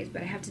x-rays,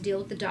 but I have to deal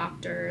with the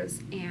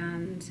doctors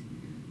and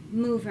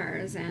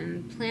movers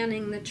and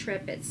planning the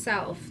trip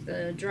itself,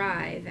 the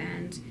drive,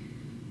 and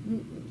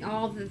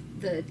all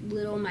the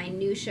little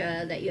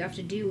minutia that you have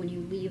to do when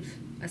you leave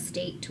a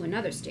state to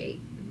another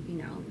state. You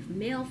know,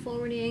 mail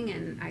forwarding,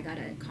 and I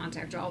gotta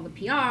contact all the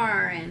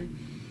PR, and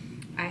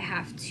I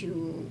have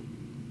to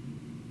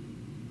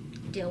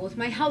deal with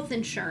my health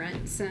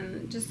insurance,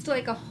 and just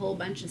like a whole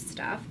bunch of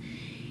stuff.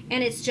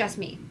 And it's just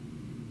me.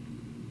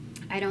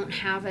 I don't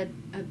have a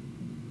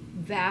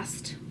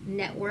vast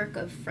network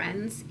of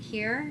friends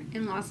here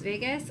in Las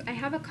Vegas. I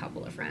have a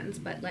couple of friends,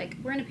 but like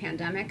we're in a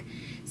pandemic,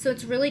 so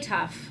it's really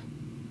tough.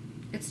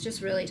 It's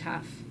just really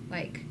tough,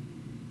 like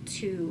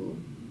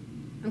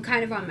I'm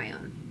kind of on my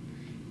own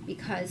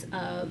because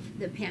of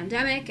the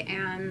pandemic,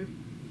 and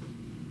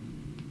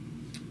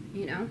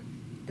you know,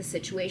 the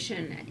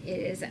situation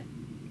is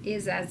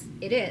as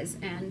it is.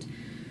 And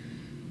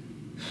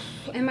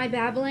am I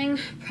babbling?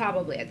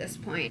 Probably at this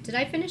point. Did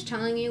I finish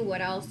telling you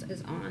what else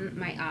is on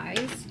my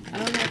eyes? I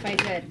don't know if I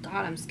did.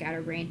 God, I'm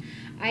scatterbrained.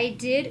 I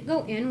did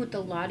go in with the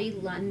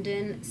LATTE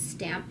London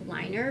stamp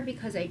liner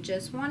because I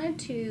just wanted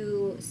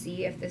to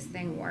see if this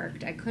thing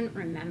worked. I couldn't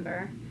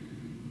remember.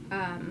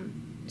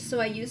 So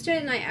I used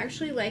it, and I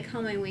actually like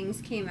how my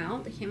wings came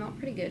out. They came out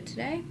pretty good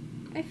today,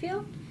 I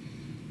feel.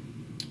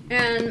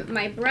 And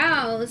my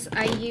brows,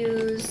 I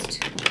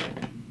used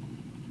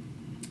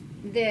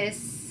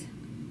this,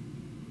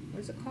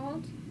 what is it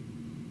called?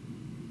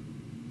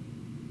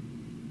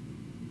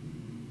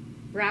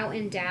 Brow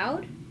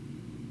Endowed.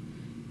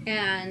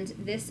 And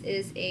this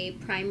is a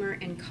primer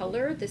and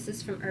color. This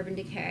is from Urban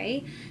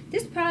Decay.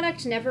 This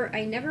product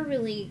I never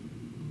really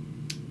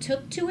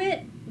took to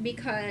it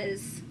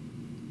because,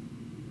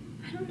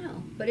 I don't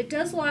know, but it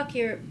does lock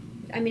your,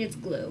 I mean, it's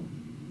glue.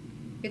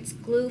 It's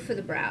glue for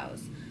the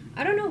brows.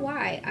 I don't know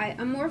why.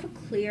 I'm more of a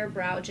clear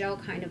brow gel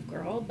kind of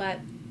girl, but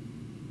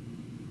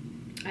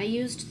I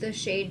used the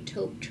shade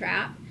Taupe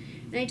Trap,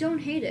 and I don't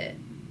hate it.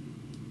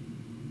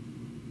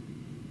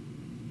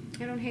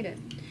 I don't hate it.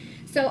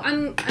 So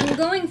I'm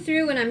going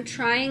through and I'm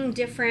trying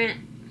different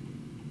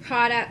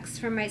products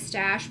from my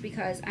stash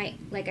because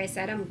like I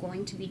said, I'm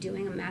going to be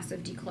doing a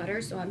massive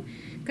declutter. So I'm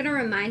going to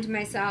remind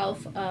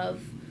myself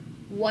of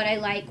what I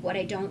like, what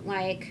I don't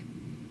like,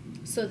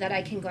 so that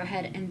I can go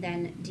ahead and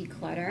then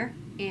declutter.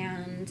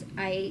 And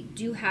I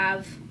do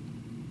have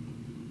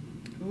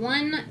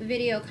one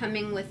video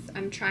coming with,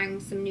 I'm trying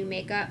some new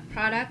makeup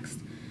products.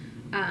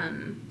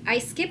 I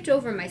skipped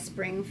over my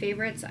spring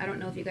favorites. I don't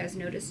know if you guys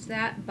noticed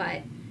that,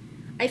 but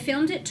I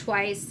filmed it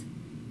twice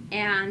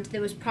and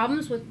there was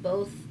problems with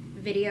both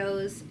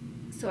videos,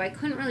 so I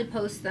couldn't really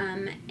post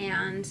them,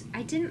 and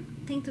I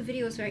didn't think the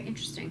video was very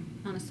interesting,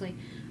 honestly.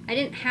 I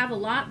didn't have a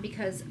lot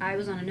because I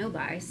was on a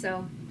no-buy,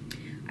 so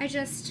I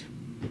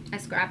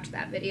scrapped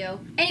that video.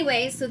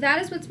 Anyway, so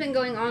that is what's been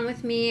going on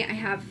with me. I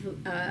have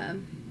a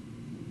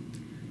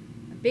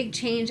big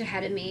change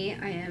ahead of me.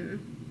 I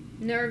am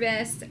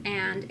nervous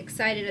and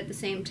excited at the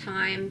same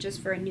time,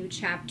 just for a new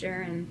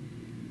chapter and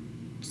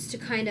just to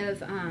kind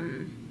of,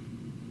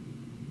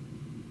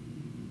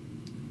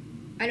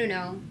 I don't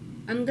know,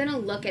 I'm gonna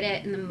look at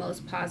it in the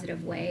most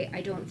positive way.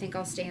 I don't think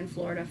I'll stay in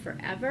Florida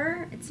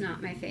forever. It's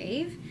not my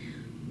fave,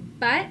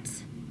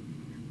 but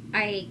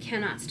I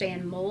cannot stay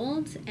in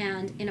mold,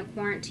 and in a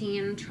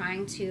quarantine,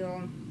 trying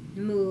to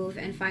move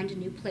and find a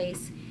new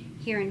place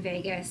here in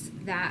Vegas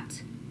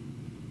that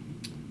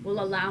will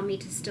allow me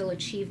to still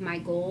achieve my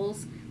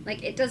goals.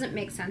 Like, it doesn't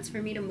make sense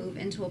for me to move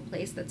into a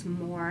place that's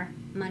more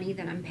money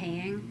than I'm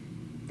paying,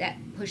 that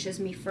pushes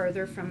me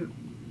further from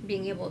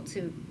being able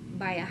to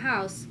buy a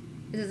house.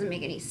 It doesn't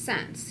make any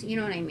sense. You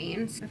know what I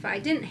mean? So if I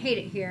didn't hate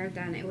it here,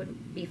 then it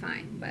would be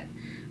fine, but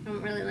I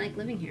don't really like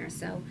living here,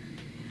 so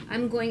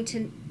I'm going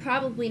to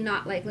probably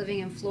not like living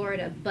in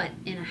Florida, but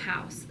in a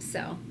house.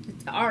 So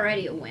it's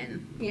already a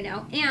win, you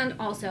know? And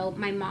also,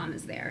 my mom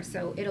is there,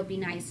 so it'll be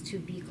nice to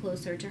be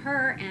closer to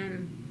her,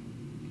 and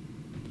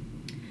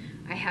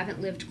I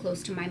haven't lived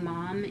close to my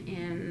mom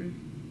in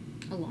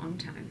a long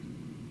time.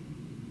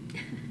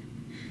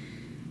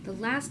 The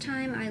last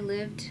time I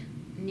lived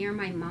near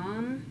my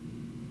mom,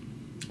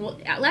 well,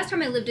 last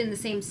time I lived in the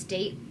same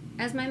state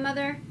as my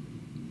mother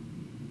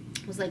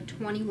was like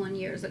 21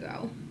 years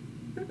ago.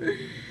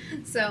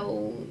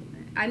 So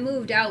I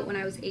moved out when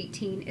I was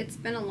 18. It's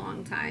been a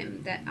long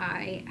time that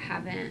I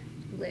haven't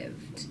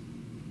lived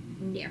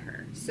near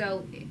her.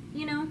 So,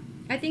 you know,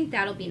 I think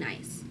that'll be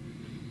nice.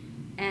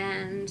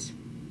 And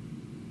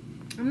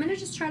I'm going to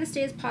just try to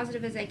stay as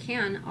positive as I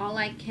can. All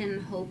I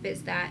can hope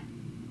is that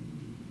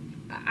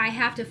I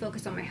have to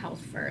focus on my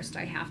health first.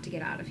 I have to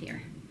get out of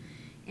here.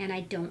 And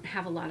I don't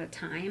have a lot of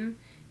time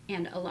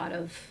and a lot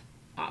of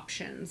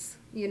options,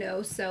 you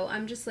know? So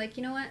I'm just like,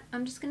 you know what?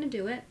 I'm just going to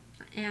do it.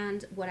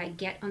 And what I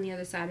get on the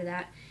other side of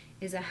that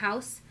is a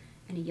house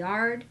and a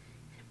yard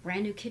and a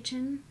brand new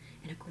kitchen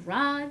and a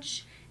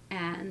garage.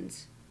 And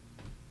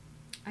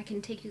I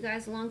can take you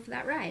guys along for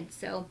that ride.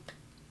 So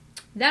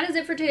that is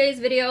it for today's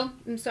video.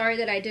 I'm sorry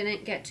that I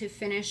didn't get to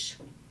finish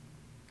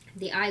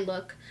the eye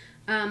look.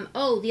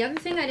 Oh, the other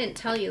thing I didn't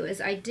tell you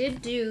is I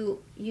did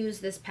use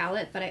this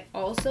palette, but I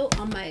also,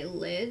 on my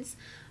lids,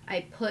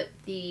 I put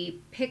the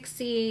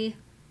Pixie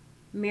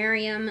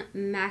Miriam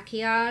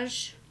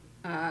Maquillage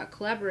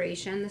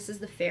collaboration. This is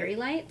the Fairy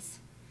Lights,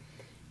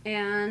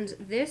 and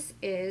this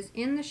is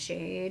in the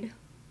shade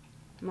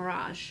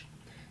Mirage.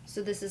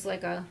 So this is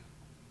like a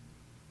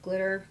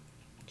glitter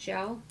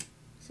gel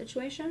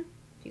situation.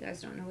 If you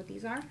guys don't know what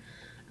these are,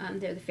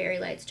 they're the Fairy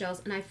Lights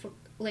gels, and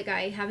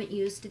I haven't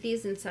used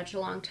these in such a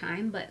long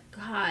time, but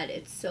God,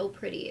 it's so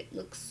pretty. It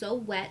looks so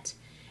wet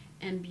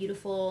and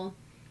beautiful,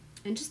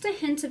 and just a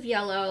hint of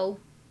yellow.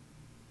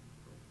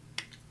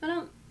 I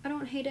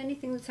don't hate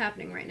anything that's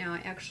happening right now. I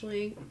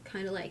actually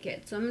kind of like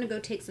it. So I'm going to go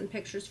take some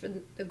pictures for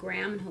the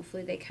gram, and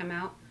hopefully they come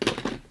out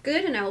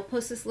good, and I will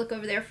post this look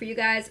over there for you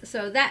guys.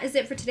 So that is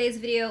it for today's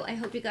video. I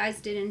hope you guys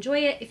did enjoy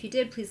it. If you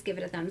did, please give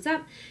it a thumbs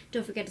up.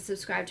 Don't forget to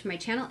subscribe to my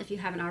channel if you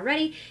haven't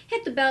already.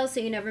 Hit the bell so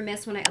you never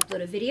miss when I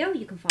upload a video.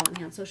 You can follow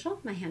me on social.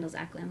 My handle's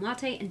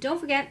 @GLAMLATTE. And don't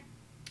forget,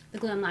 the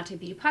Glam Latte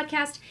Beauty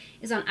Podcast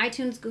is on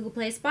iTunes, Google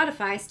Play,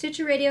 Spotify,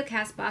 Stitcher Radio,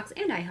 CastBox,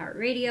 and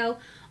iHeartRadio.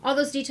 All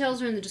those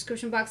details are in the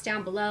description box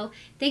down below.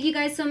 Thank you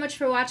guys so much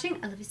for watching.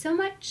 I love you so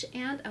much,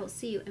 and I will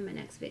see you in my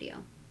next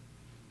video.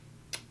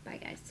 Bye,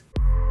 guys.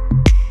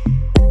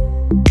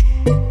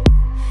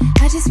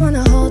 I just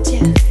wanna hold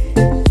you.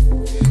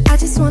 I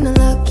just wanna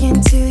look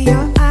into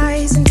your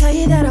eyes and tell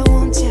you that I